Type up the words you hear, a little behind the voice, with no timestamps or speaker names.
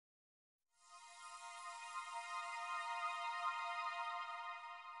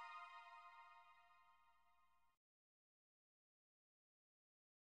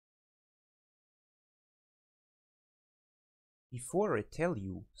Before I tell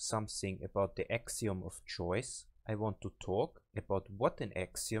you something about the axiom of choice, I want to talk about what an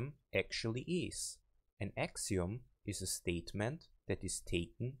axiom actually is. An axiom is a statement that is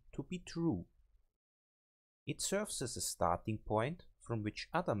taken to be true. It serves as a starting point from which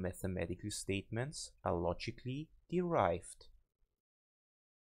other mathematical statements are logically derived.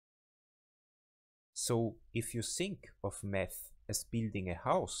 So, if you think of math as building a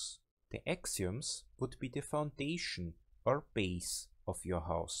house, the axioms would be the foundation or base of your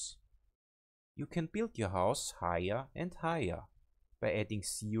house. You can build your house higher and higher by adding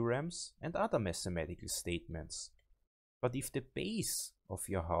theorems and other mathematical statements. But if the base of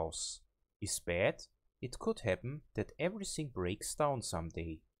your house is bad, it could happen that everything breaks down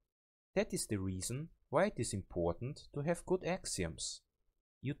someday. That is the reason why it is important to have good axioms.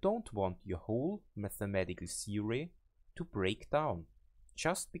 You don't want your whole mathematical theory to break down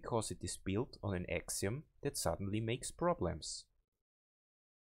just because it is built on an axiom that suddenly makes problems.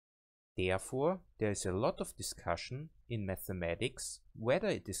 Therefore, there is a lot of discussion in mathematics whether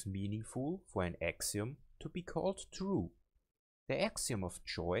it is meaningful for an axiom to be called true. The axiom of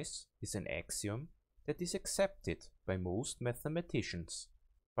choice is an axiom that is accepted by most mathematicians,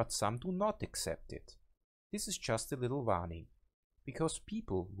 but some do not accept it. This is just a little warning, because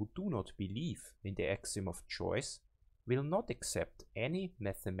people who do not believe in the axiom of choice will not accept any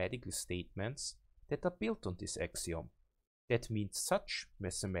mathematical statements that are built on this axiom. That means such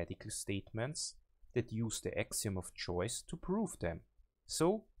mathematical statements that use the axiom of choice to prove them.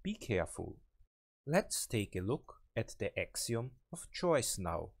 So be careful. Let's take a look at the axiom of choice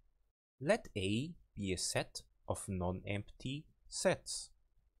now. Let A be a set of non-empty sets.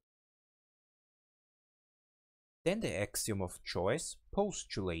 Then the axiom of choice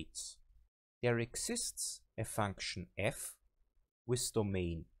postulates there exists a function f with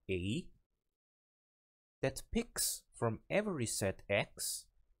domain A that picks from every set X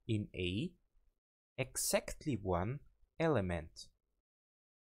in A exactly one element.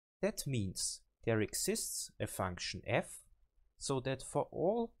 That means there exists a function f so that for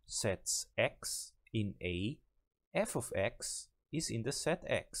all sets X in A, f of x is in the set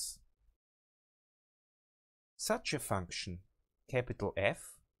X. Such a function, capital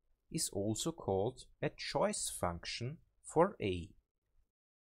F, is also called a choice function for A.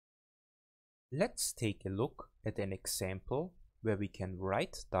 Let's take a look at an example where we can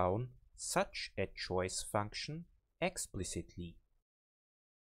write down such a choice function explicitly.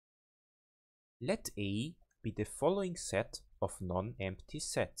 Let A be the following set of non-empty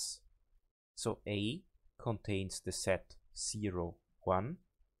sets. So A contains the set 0, 1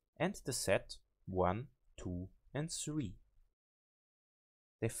 and the set 1, 2 and 3.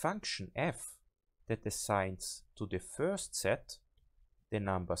 The function f that assigns to the first set the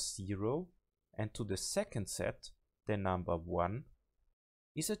number 0 and to the second set the number 1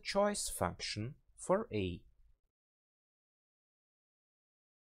 is a choice function for A.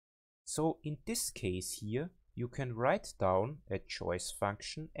 So in this case here you can write down a choice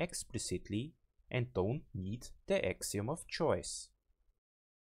function explicitly and don't need the axiom of choice.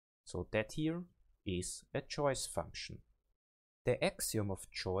 So that here is a choice function. The axiom of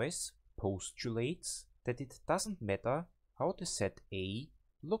choice postulates that it doesn't matter how the set A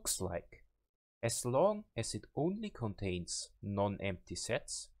looks like. As long as it only contains non-empty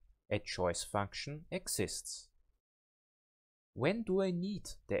sets, a choice function exists. When do I need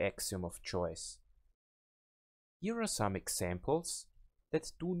the axiom of choice? Here are some examples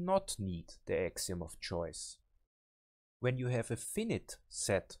that do not need the axiom of choice. When you have a finite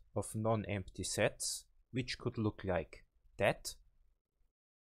set of non-empty sets, which could look like that,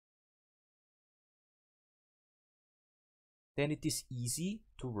 then it is easy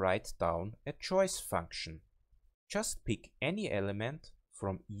to write down a choice function. Just pick any element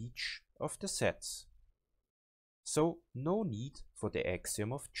from each of the sets. So no need for the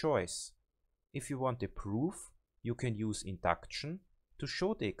axiom of choice. If you want a proof, you can use induction to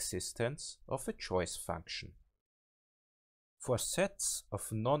show the existence of a choice function. For sets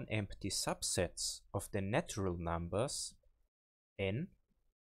of non-empty subsets of the natural numbers n,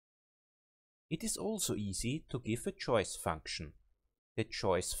 it is also easy to give a choice function. The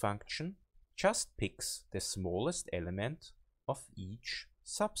choice function just picks the smallest element of each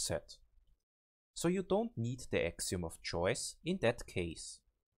subset. So you don't need the axiom of choice in that case.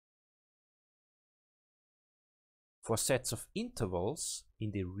 For sets of intervals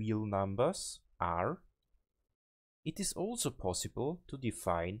in the real numbers R, it is also possible to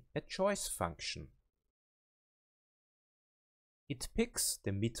define a choice function. It picks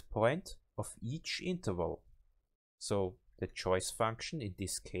the midpoint of each interval. So the choice function in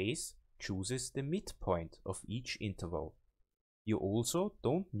this case chooses the midpoint of each interval. You also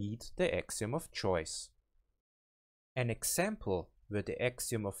don't need the axiom of choice. An example where the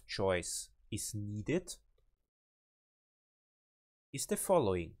axiom of choice is needed is the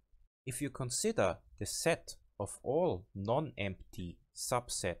following. If you consider the set of all non-empty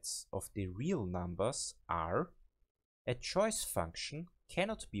subsets of the real numbers R, a choice function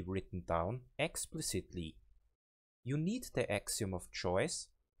cannot be written down explicitly. You need the axiom of choice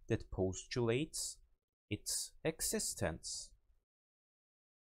that postulates its existence.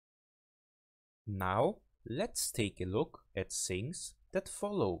 Now let's take a look at things that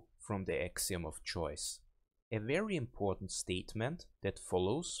follow from the axiom of choice. A very important statement that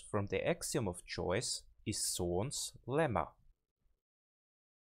follows from the axiom of choice is Zorn's lemma.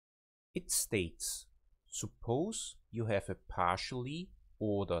 It states, suppose you have a partially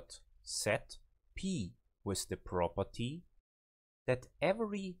ordered set P with the property that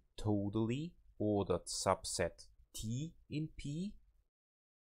every totally ordered subset T in P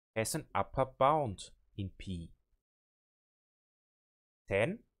has an upper bound in P.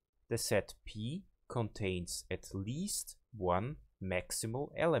 Then the set P contains at least one maximal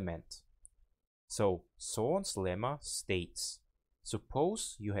element. So Zorn's lemma states,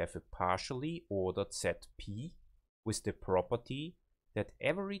 suppose you have a partially ordered set P with the property that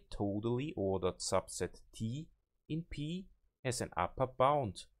every totally ordered subset T in P has an upper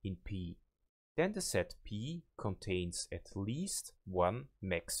bound in P. Then the set P contains at least one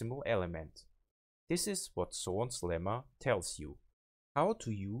maximal element. This is what Zorn's lemma tells you. How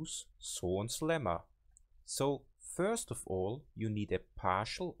to use Zorn's lemma? So first of all, you need a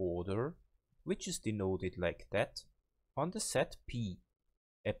partial order, which is denoted like that, on the set P.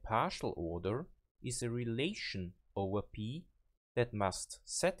 A partial order is a relation over P that must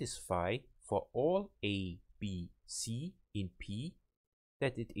satisfy for all A, B, C in P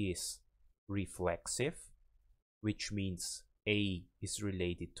that it is reflexive, which means A is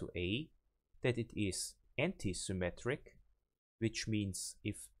related to A, that it is antisymmetric, which means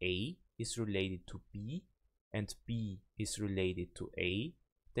if A is related to B and B is related to A,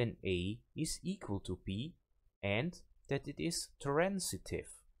 then A is equal to B, and that it is transitive,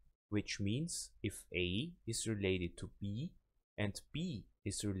 which means if A is related to B and B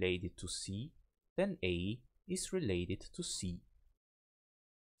is related to C, then A is related to C.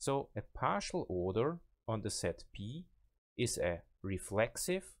 So a partial order on the set P is a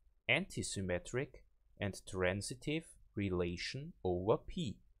reflexive, antisymmetric, and transitive relation over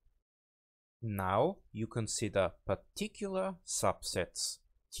P. Now you consider particular subsets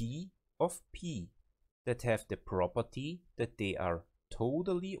T of P that have the property that they are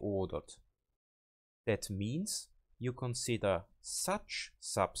totally ordered. That means you consider such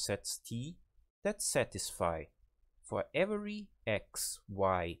subsets T that satisfy for every x,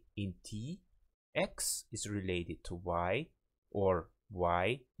 y in T, x is related to y or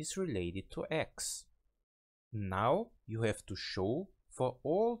y is related to x. Now you have to show for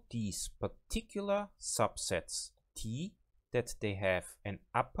all these particular subsets T that they have an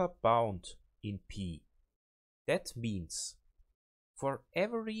upper bound in P. That means for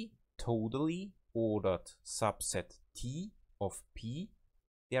every totally ordered subset T of P,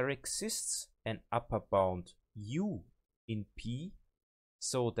 there exists an upper bound U in P,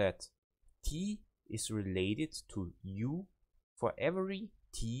 so that T is related to U for every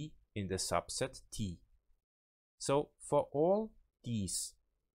T in the subset T. So for all these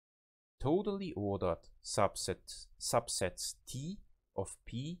totally ordered subsets T of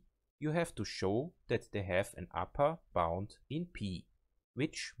P, you have to show that they have an upper bound in P,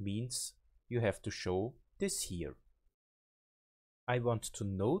 which means you have to show this here. I want to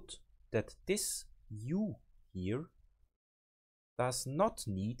note that this U here does not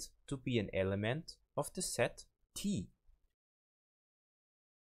need to be an element of the set T.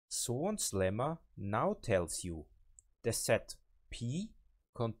 Zorn's lemma now tells you the set P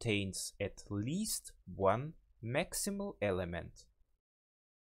contains at least one maximal element.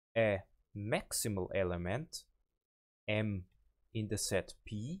 A maximal element, M in the set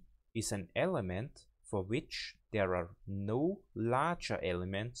P, is an element for which there are no larger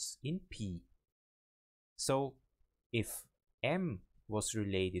elements in P. So if M was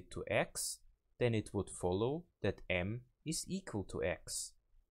related to X, then it would follow that M is equal to X.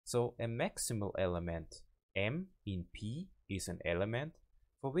 So a maximal element M in P is an element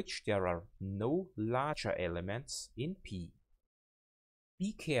for which there are no larger elements in P.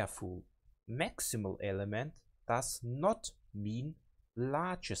 Be careful, maximal element does not mean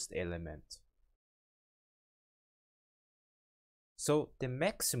largest element. So the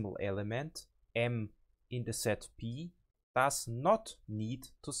maximal element M in the set P does not need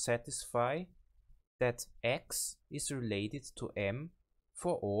to satisfy that X is related to M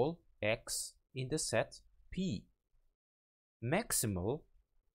for all X in the set P. Maximal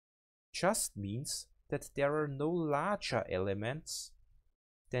just means that there are no larger elements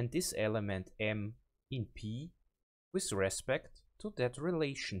than this element M in P with respect to that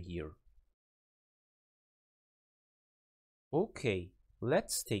relation here. Okay,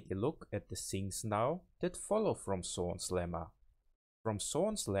 let's take a look at the things now that follow from Zorn's lemma. From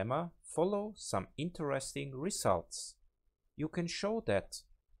Zorn's lemma follow some interesting results. You can show that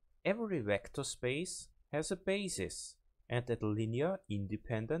every vector space has a basis and that linear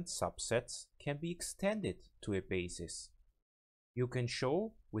independent subsets can be extended to a basis. You can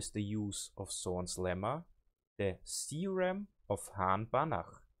show with the use of Zorn's lemma the theorem of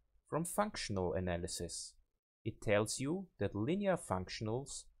Hahn-Banach from functional analysis. It tells you that linear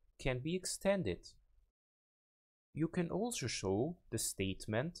functionals can be extended. You can also show the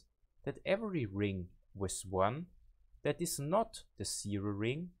statement that every ring with 1 that is not the zero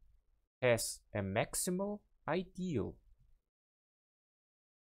ring has a maximal ideal.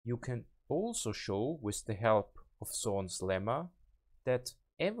 You can also show with the help of Zorn's lemma that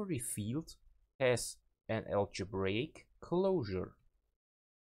every field has an algebraic closure.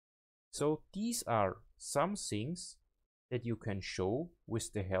 So these are some things that you can show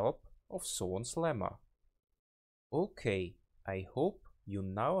with the help of Zorn's lemma. Okay, I hope you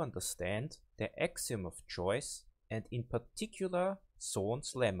now understand the axiom of choice and in particular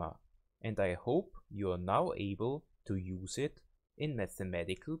Zorn's lemma, and I hope you are now able to use it in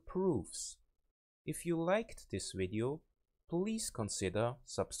mathematical proofs. If you liked this video, please consider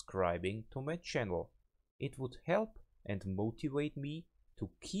subscribing to my channel. It would help and motivate me to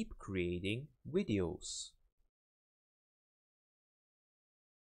keep creating videos.